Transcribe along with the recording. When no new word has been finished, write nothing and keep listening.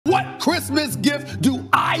What Christmas gift do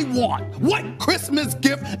I want? What Christmas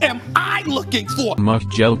gift am I looking for?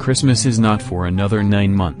 Mcjell, Christmas is not for another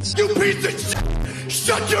 9 months. You piece of shit!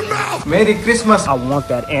 Shut your mouth! Merry Christmas! I want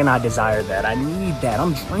that and I desire that. I need that.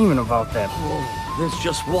 I'm dreaming about that. Oh, there's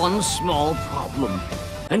just one small problem.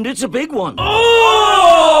 And it's a big one.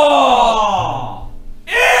 Oh!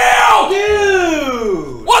 Ew!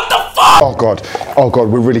 Dude! What the fuck? Oh God,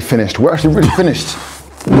 we're really finished. We're actually really finished.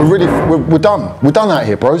 We're done. We're done out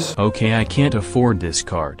here, bros. Okay, I can't afford this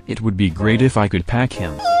card. It would be great if I could pack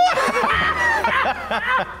him. We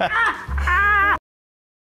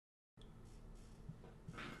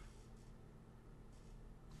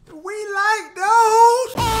like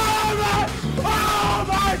those! Oh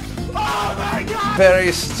my God!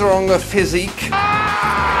 Very strong physique.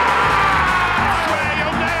 I swear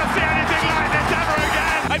you'll never see anything like this ever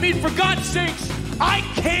again! I mean, for God's sakes, I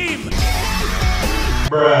came!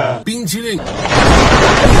 Bruh.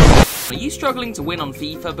 Are you struggling to win on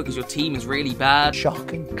FIFA because your team is really bad?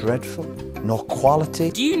 Shocking, dreadful, no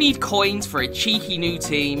quality. Do you need coins for a cheeky new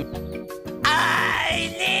team? I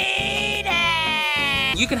need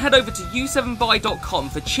it! You can head over to u7buy.com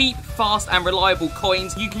for cheap, fast and reliable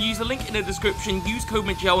coins. You can use the link in the description, use code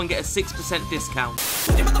Mcjell and get a 6% discount.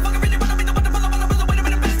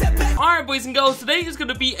 Alright boys and girls, today is going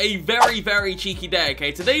to be a very cheeky day,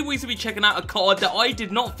 okay? Today we're going to be checking out a card that I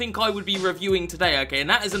did not think I would be reviewing today, okay? And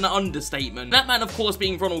that is an understatement. That man, of course,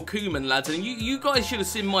 being Ronald Koeman, lads. And you guys should have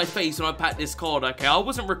seen my face when I packed this card, okay? I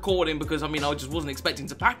wasn't recording because, I mean, I just wasn't expecting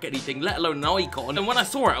to pack anything, let alone an icon. And when I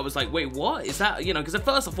saw it, I was like, wait, what? Is that, you know, because at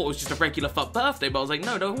first I thought it was just a regular FUT birthday, but I was like,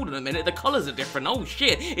 no, hold on a minute, the colours are different. Oh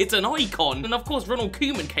shit, it's an icon. And of course, Ronald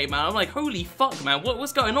Koeman came out. I'm like, holy fuck, man,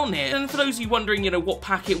 what's going on here? And for those of you wondering, you know, what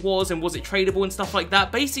pack it was and was it tradable and stuff like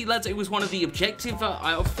that, basically, lads, it was one of the objective,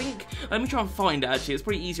 I think, let me try and find it, actually, it's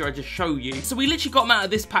pretty easier I just show you. So we literally got them out of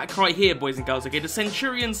this pack right here, boys and girls, okay, the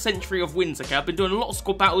Centurion Century of Wins, okay, I've been doing a lot of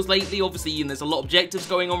squad battles lately, obviously, and there's a lot of objectives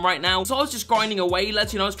going on right now, so I was just grinding away,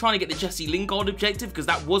 lads, you know, I was trying to get the Jesse Lingard objective, because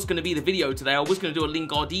that was going to be the video today, I was going to do a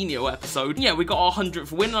Lingardinho episode, and yeah, we got our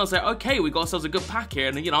 100th win, and I was like, okay, we got ourselves a good pack here,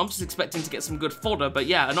 and, you know, I'm just expecting to get some good fodder, but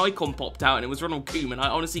yeah, an icon popped out, and it was Ronald Koeman, I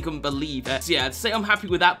honestly couldn't believe it, so yeah, to say I'm happy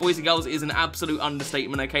with that, boys and girls, is an absolute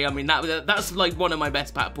understatement, okay? I mean, that's like one of my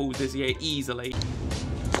best pack pulls this year, easily.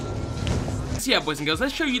 So yeah, boys and girls,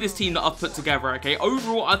 let's show you this team that I've put together, okay?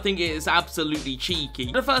 Overall, I think it is absolutely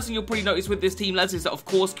cheeky. The first thing you'll probably notice with this team, lads, is that, of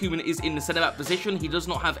course, Koeman is in the centre-back position. He does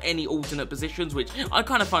not have any alternate positions, which I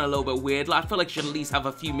kind of find a little bit weird. Like, I feel like he should at least have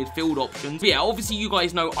a few midfield options. But yeah, obviously, you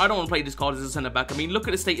guys know I don't want to play this card as a centre-back. I mean, look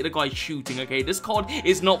at the state of the guy shooting, okay? This card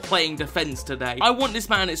is not playing defence today. I want this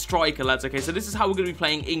man as striker, lads, okay? So this is how we're going to be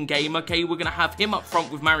playing in-game, okay? We're going to have him up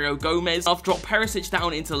front with Mario Gomez. I've dropped Perisic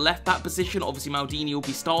down into left-back position. Obviously, Maldini will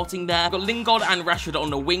be starting there. I've got Lingard and Rashford on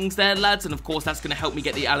the wings there, lads, and of course that's going to help me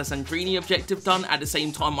get the Alessandrini objective done. At the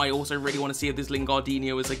same time, I also really want to see if this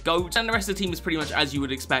Lingardinho is a GOAT, and the rest of the team is pretty much as you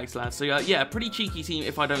would expect, lads. So yeah, pretty cheeky team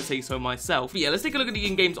if I don't say so myself. But yeah, let's take a look at the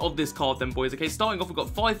in-games of this card then, boys. Okay, starting off, we've got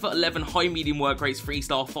 5'11", high medium work rates,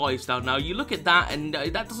 3-star, 5-star. Now you look at that, and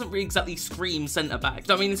that doesn't really exactly scream centre-back.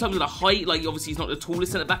 So I mean, in terms of the height, like obviously he's not the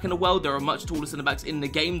tallest centre-back in the world. There are much taller centre-backs in the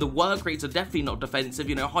game. The work rates are definitely not defensive.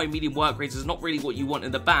 You know, high medium work rates is not really what you want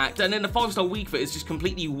in the back. And then the 5-star weak foot is just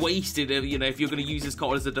completely wasted, you know, if you're going to use this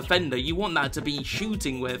card as a defender. You want that to be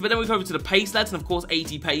shooting with. But then we go over to the pace, lads, and of course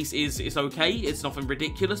 80 pace is okay. It's nothing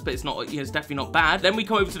ridiculous, but it's not, you know, it's definitely not bad. Then we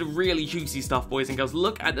come over to the really juicy stuff, boys and girls.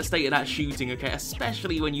 Look at the state of that shooting, okay,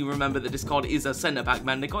 especially when you remember that this card is a centre-back,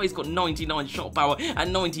 man. The guy's got 99 shot power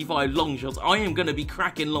and 95 long shots. I am going to be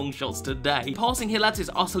cracking long shots today. Passing here, lads, is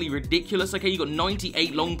utterly ridiculous, okay? You got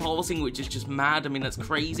 98 long passing, which is just mad. I mean, that's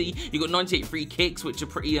crazy. You got 98 free kicks, which are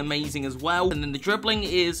pretty amazing as well. And then the dribbling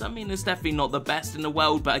is, I mean, it's definitely not the best in the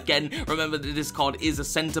world, but again, remember that this card is a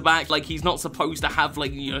centre-back. Like, he's not supposed to have,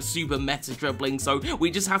 like, you know, super meta dribbling, so we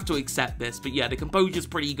just have to accept this. But yeah, the composure's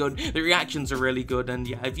pretty good, the reactions are really good, and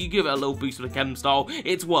yeah, if you give it a little boost with the chem style,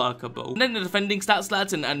 it's workable. And then the defending stats,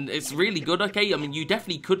 lads, and it's really good, okay? I mean, you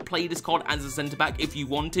definitely could play this card as a centre-back if you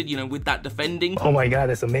wanted, you know, with that defending. Oh my god,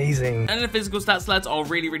 that's amazing. And then the physical stats, lads, are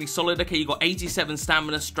really solid, okay? You got 87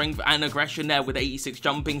 stamina, strength, and aggression there with 86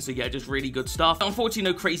 jumping, so yeah, just really good stuff.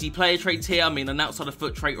 Unfortunately, no crazy player traits here. I mean, an outside of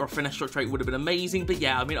foot trait or a finesse shot trait would have been amazing, but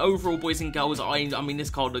yeah, I mean, overall, boys and girls, I mean, this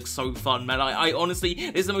card looks so fun, man. I honestly,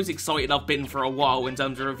 this is the most excited I've been for a while in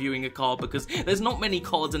terms of reviewing a card, because there's not many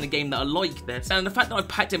cards in the game that are like this, and the fact that I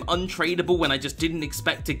packed him untradeable when I just didn't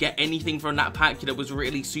expect to get anything from that pack that was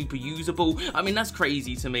really super usable, I mean, that's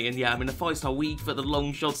crazy to me. And yeah, I mean, a 5-star week for the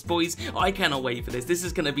long shots, boys. I cannot wait for this. This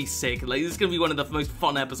is gonna be sick. Like, this is gonna be one of the most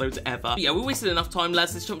fun episodes ever. But yeah, we wasted enough time,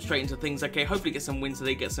 lads. Let's jump straight into things. things, okay? Hopefully get some wins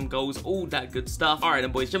today, get some goals, all that good stuff. Alright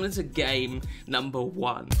then, boys, jumping into game number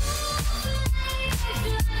 1.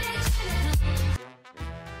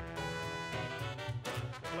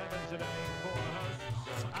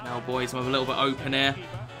 Now, boys, I'm a little bit open here.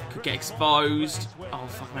 Could get exposed. Oh,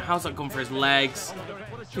 fuck, man. How's that gone for his legs?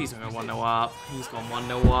 Please don't go 1-0 up. He's gone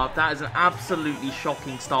 1-0 up. That is an absolutely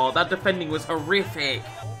shocking start. That defending was horrific.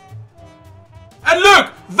 And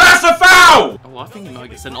look, that's a foul! Oh, I think he might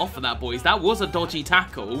get sent off for that, boys. That was a dodgy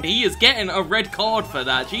tackle. He is getting a red card for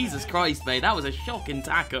that. Jesus Christ, mate. That was a shocking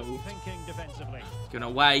tackle. Going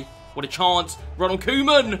away. What a chance. Ronald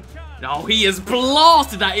Koeman. Oh, he has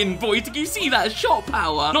blasted that in, boys. Did you see that shot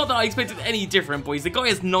power? Not that I expected any different, boys. The guy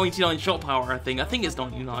has 99 shot power, I think. I think it's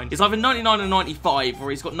 99. It's either 99 or 95, or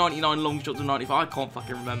he's got 99 long shots and 95. I can't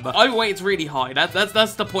fucking remember. Either way, it's really high.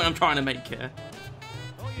 That's the point I'm trying to make here.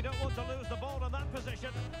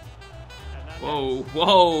 Whoa,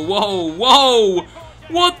 whoa, whoa, whoa!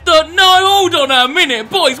 What the? No, hold on a minute,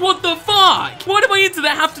 boys, what the fuck? Why did my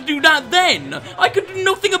internet have to do that then? I could do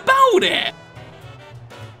nothing about it!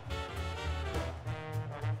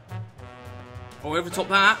 Oh, over top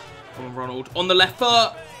that. Come on, Ronald. On the left foot.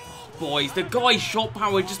 Oh, boys, the guy's shot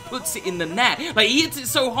power just puts it in the net. Like, he hits it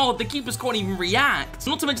so hard, the keepers can't even react.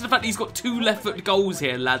 Not to mention the fact that he's got 2 left foot goals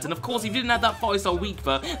here, lads. And of course, if he didn't have that 5-star weak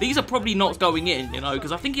foot, these are probably not going in, you know,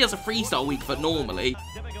 because I think he has a 3-star weak foot normally.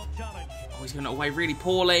 Oh, he's going away really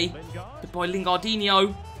poorly. Good boy,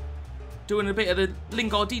 Lingardinho. Doing a bit of the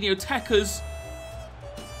Lingardinho techers.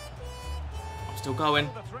 I'm still going.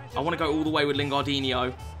 I want to go all the way with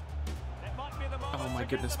Lingardinho. Oh my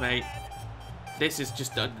goodness, mate. This is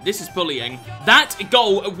just, this is bullying. That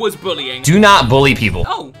goal was bullying. Do not bully people.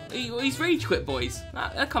 Oh, he's rage quit, boys.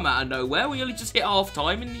 That come out of nowhere. We only just hit half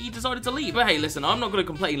time and he decided to leave. But hey, listen, I'm not going to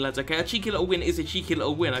complain, lads, okay? A cheeky little win is a cheeky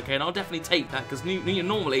little win, okay? And I'll definitely take that because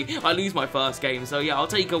normally I lose my first game. So yeah, I'll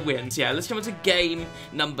take a win. So yeah, let's jump into game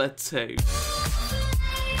number 2.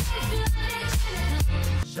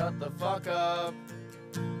 Shut the fuck up.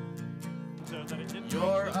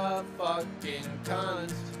 You're a fucking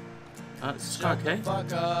cunt. That's okay.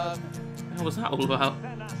 Fuck up. What was that all about?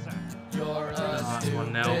 You're a That's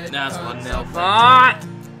 1-0. stupid That's cunt. 1-0. Ah!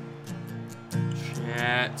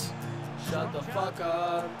 Shit. Shut the fuck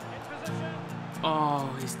up.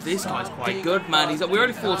 Oh, this guy's quite good, man. We're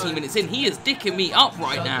only 14 minutes in. He is dicking me up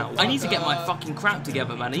right now. I need to get my fucking crap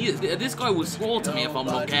together, man. This guy will slaughter me if I'm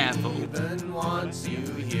not careful. Even wants you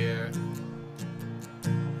here.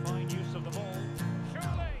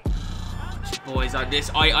 Boys, like this,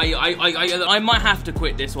 I might have to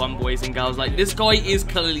quit this one, boys and girls. Like, this guy is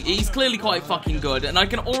he's clearly quite fucking good, and I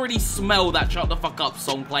can already smell that "Shut the Fuck Up"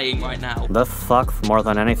 song playing right now. This sucks more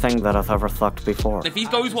than anything that I've ever sucked before. If he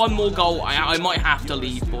goes one more goal, I might have to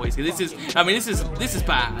leave, boys. This is, I mean, this is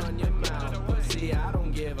bad.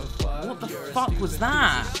 What the fuck was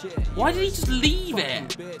that? Why did he just leave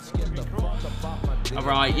it?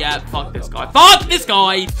 Alright, yeah, fuck this guy. Fuck this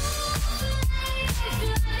guy!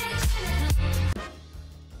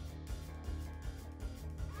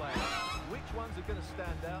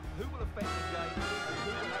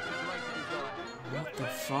 What the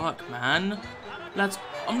fuck, man? Lads,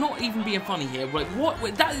 I'm not even being funny here. Like, what?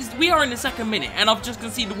 That is, we are in the 2nd minute, and I've just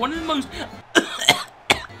conceded one of the most.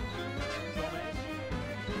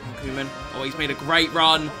 Koeman. Oh, he's made a great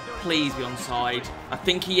run. Please be onside. I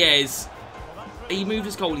think he is. He moved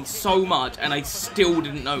his goalie so much, and I still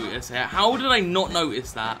didn't notice it. How did I not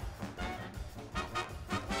notice that?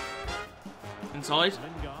 Inside.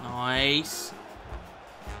 Nice.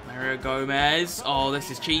 Mario Gomez. Oh,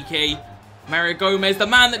 this is cheeky. Mario Gomez, the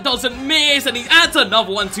man that doesn't miss, and he adds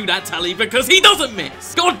another one to that tally because he doesn't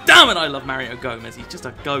miss. God damn it, I love Mario Gomez. He's just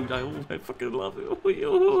a goat. I fucking love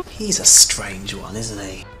it. He's a strange one, isn't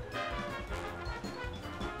he?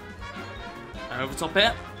 Over top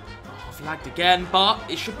it. Oh, I've lagged again, but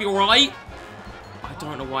it should be alright. I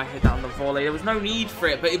don't know why I hit that on the volley. There was no need for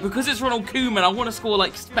it, but because it's Ronald Koeman, I want to score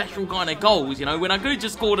like special kind of goals, you know, when I could have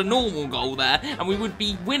just scored a normal goal there and we would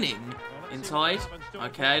be winning. Inside.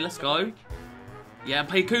 Okay, let's go. Yeah,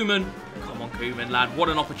 play Koeman. Come on, Koeman, lad. What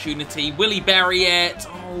an opportunity. Will he bury it?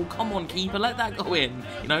 Oh, come on, keeper. Let that go in.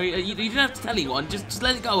 You know, you didn't have to tell anyone. Just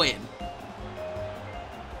let it go in.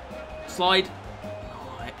 Slide.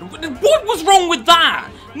 What was wrong with that?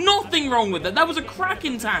 Nothing wrong with that. That was a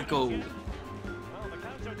cracking tackle.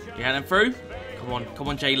 Yeah, then through. Come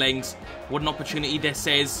on, J-Lings. What an opportunity this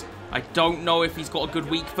is. I don't know if he's got a good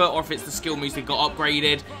weak foot or if it's the skill moves that got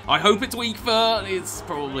upgraded. I hope it's weak foot. It's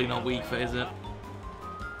probably not weak foot, is it?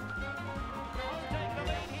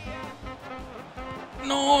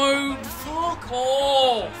 No, fuck. Fuck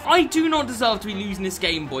off! I do not deserve to be losing this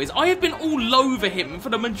game, boys. I have been all over him for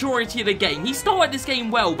the majority of the game. He started this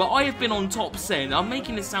game well, but I have been on top sin. I'm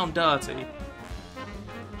making this sound dirty.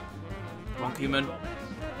 Come on, Koeman.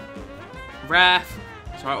 Ref.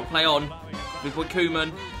 It's alright, we'll play on. Big boy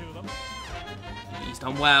Koeman. He's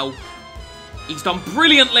done well. He's done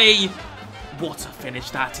brilliantly. What a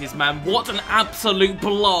finish that is, man. What an absolute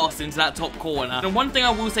blast into that top corner. And one thing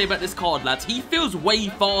I will say about this card, lads, he feels way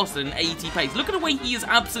faster than 80 pace. Look at the way he is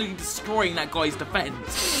absolutely destroying that guy's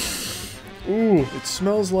defense. Ooh, it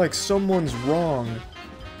smells like someone's wrong.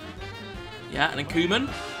 Yeah, and then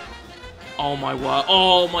Koeman. Oh my word.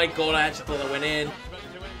 Oh my god, I actually thought that went in.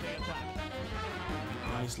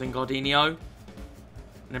 Nice Lingardinho. And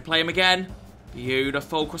then play him again.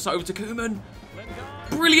 Beautiful. Cross over to Koeman.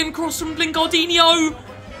 Brilliant cross from Lingardinho. Oh,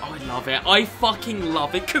 I love it. I fucking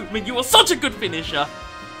love it. Koeman, you are such a good finisher.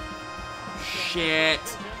 Shit.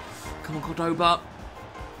 Come on, Cordoba.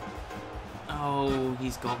 Oh,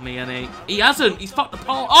 he's got me, hasn't he? He hasn't. He's fucked the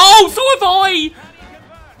part. Oh, so have I.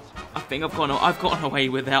 I think I've gotten away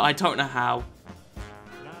with it. I don't know how.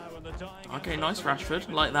 Okay, nice Rashford.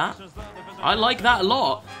 I like that. I like that a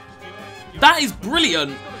lot. That is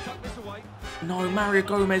brilliant. No, Mario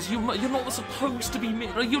Gomez, you're not supposed to be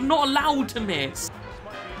you're not allowed to miss.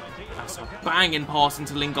 That's a banging pass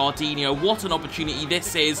into Lingardinho. What an opportunity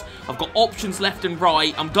this is. I've got options left and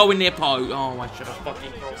right. I'm going near Poe. Oh, I should have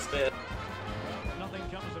fucking crossed it.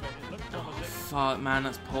 Oh, fuck, man,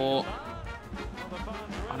 that's poor.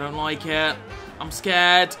 I don't like it. I'm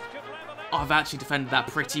scared. Oh, I've actually defended that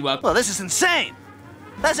pretty well. Well, this is insane.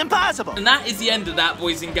 That's impossible! And that is the end of that,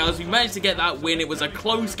 boys and girls. We managed to get that win. It was a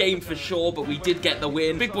close game for sure, but we did get the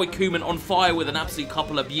win. Big boy Koeman on fire with an absolute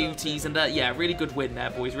couple of beauties. And yeah, really good win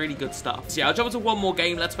there, boys. Really good stuff. So yeah, I'll jump into one more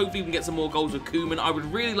game. Let's hopefully we can get some more goals with Koeman. I would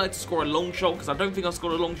really like to score a long shot, because I don't think I've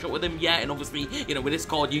scored a long shot with him yet. And obviously, you know, with this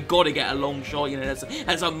card, you got to get a long shot. You know,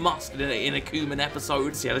 that's a must in a Koeman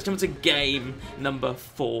episode. So yeah, let's jump into game number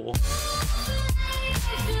 4.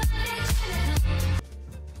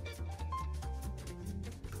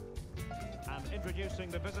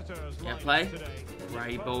 Yeah, play.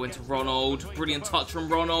 Great ball into Ronald. Brilliant touch from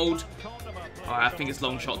Ronald. Alright, I think it's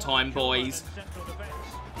long shot time, boys.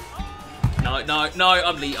 No, I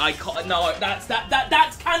can't. No,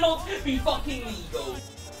 that cannot be fucking legal.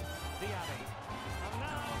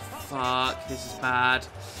 Fuck, this is bad.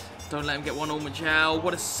 Don't let him get one on Mcjell.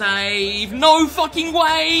 What a save. No fucking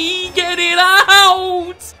way. Get it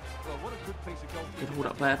out. Good hold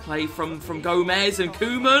up there play from Gomez and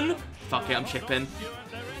Koeman. Fuck it, I'm chipping.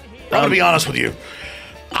 I'm gonna be honest with you.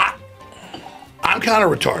 I'm kind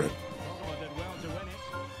of retarded.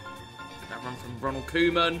 That run from Ronald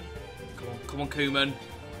Koeman. Come on, Koeman.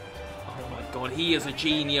 Oh my god, he is a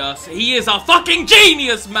genius. He is a fucking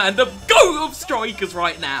genius, man. The GOAT of strikers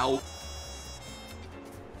right now.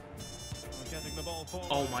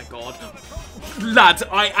 Oh my god. Lads,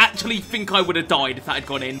 I actually think I would have died if that had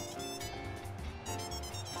gone in.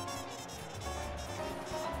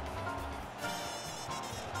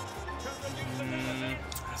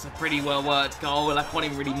 That's a pretty well worked goal. I can't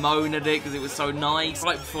even really moan at it because it was so nice.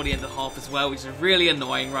 Right before the end of the half as well, which is really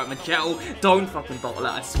annoying. Right, Mcjell, don't fucking bottle it,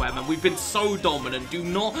 I swear, man. We've been so dominant. Do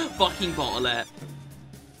not fucking bottle it.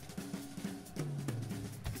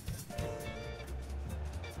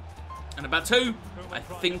 And about 2. I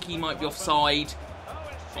think he might be offside.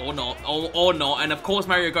 Or not. Or not. And of course,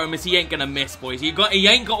 Mario Gomez, he ain't gonna miss, boys. He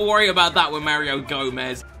ain't got to worry about that with Mario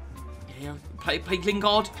Gomez. Yeah, play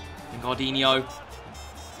Lingard. Lingardinho.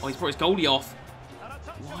 Oh, he's brought his goalie off.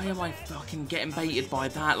 Why am I fucking getting baited by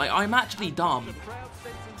that? Like, I'm actually dumb.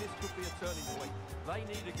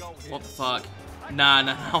 What the fuck?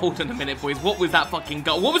 Nah, hold on a minute, boys. What was that fucking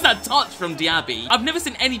goal? What was that touch from Diaby? I've never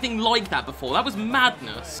seen anything like that before. That was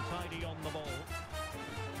madness.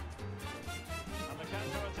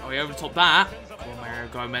 Oh, we overtopped that. Come on, Mario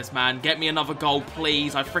Gomez, man. Get me another goal,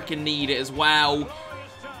 please. I freaking need it as well.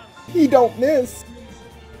 He don't miss.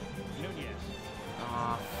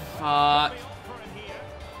 Fuck.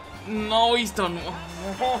 No, he's done.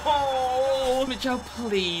 Oh, Mcjell,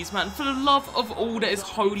 please, man. For the love of all that is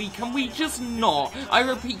holy, can we just not? I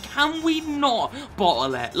repeat, can we not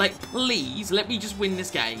bottle it? Like, please, let me just win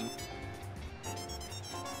this game.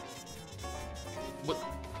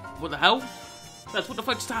 What the hell? That's what the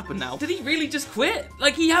fuck just happened now? Did he really just quit?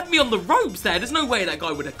 Like, he had me on the ropes there. There's no way that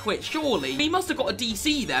guy would have quit, surely. He must have got a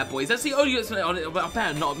DC there, boys. That's the only... I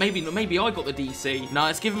better not. Maybe I got the DC. No,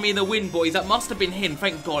 it's giving me the win, boys. That must have been him.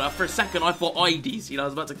 Thank God. For a second, I thought I DC'd. I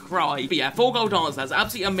was about to cry. But yeah, 4 goal dance. That's an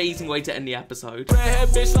absolutely amazing way to end the episode.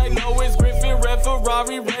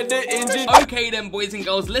 Okay then, boys and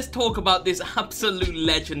girls. Let's talk about this absolute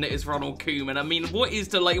legend that is Ronald Koeman. I mean, what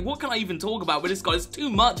can I even talk about with this guy? There's too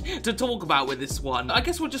much to talk about with this one. I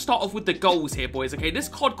guess we'll just start off with the goals here, boys, okay? This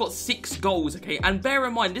COD got 6 goals, okay? And bear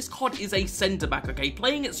in mind, this COD is a centre-back, okay?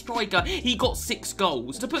 Playing at striker, he got 6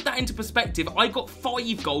 goals. To put that into perspective, I got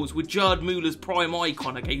 5 goals with Gerd Muller's prime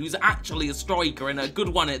icon, okay? Who's actually a striker and a good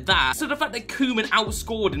one at that. So the fact that Koeman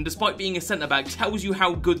outscored him despite being a centre-back tells you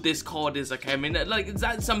how good this COD is, okay? I mean, like,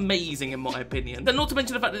 that's amazing in my opinion. Then not to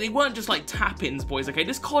mention the fact that they weren't just like tap-ins, boys, okay?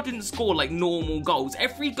 This COD didn't score like normal goals.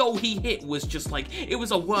 Every goal he hit was just like, it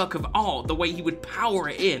was a work of art, the way he would power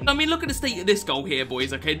it in. I mean, look at the state of this goal here,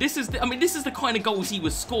 boys, okay? This is the kind of goals he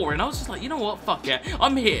was scoring. I was just like, you know what? Fuck it.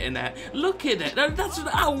 I'm hitting it. Look at it. That's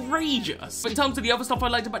outrageous. But in terms of the other stuff I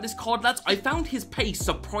liked about this COD, lads, I found his pace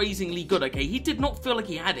surprisingly good, okay? He did not feel like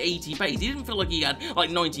he had 80 pace. He didn't feel like he had like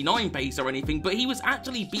 99 pace or anything, but he was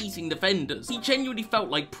actually beating defenders. He genuinely felt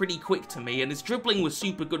like pretty quick to me, and his dribbling was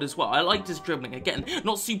super good as well. I liked his dribbling. Again,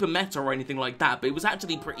 not super meta or anything like that, but it was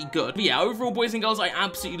actually pretty good. But yeah, overall, boys and girls, I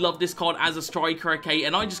absolutely love this COD as a striker, okay?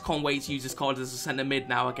 And I just can't wait to use this COD as a centre mid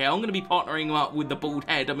now, okay? I'm going to be partnering him up with the bald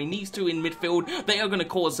head. I mean, these two in midfield, they are going to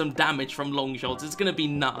cause some damage from long shots. It's going to be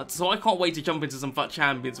nuts. So I can't wait to jump into some FUT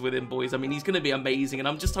champions with him, boys. I mean, he's going to be amazing, and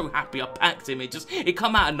I'm just so happy I packed him. It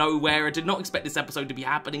come out of nowhere. I did not expect this episode to be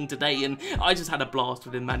happening today, and I just had a blast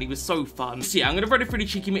with him, man. He was so fun. So yeah, I'm going to run a pretty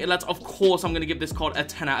cheeky meter, lads. Of course, I'm going to give this COD a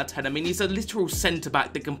 10 out of 10. I mean, he's a literal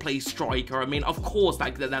centre-back that can play striker. I mean, of course,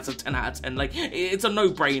 that's a 10 out of 10. Like, it's a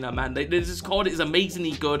no-brainer, man. This COD is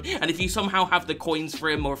amazingly good, and if you somehow have the coins for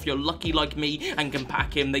him, or if you're lucky like me and can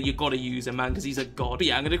pack him, then you got to use him, man, because he's a god. But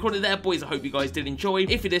yeah, I'm going to call it there, boys. I hope you guys did enjoy.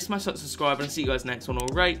 If you did, smash that subscribe, and I'll see you guys next one,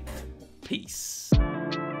 alright? Peace.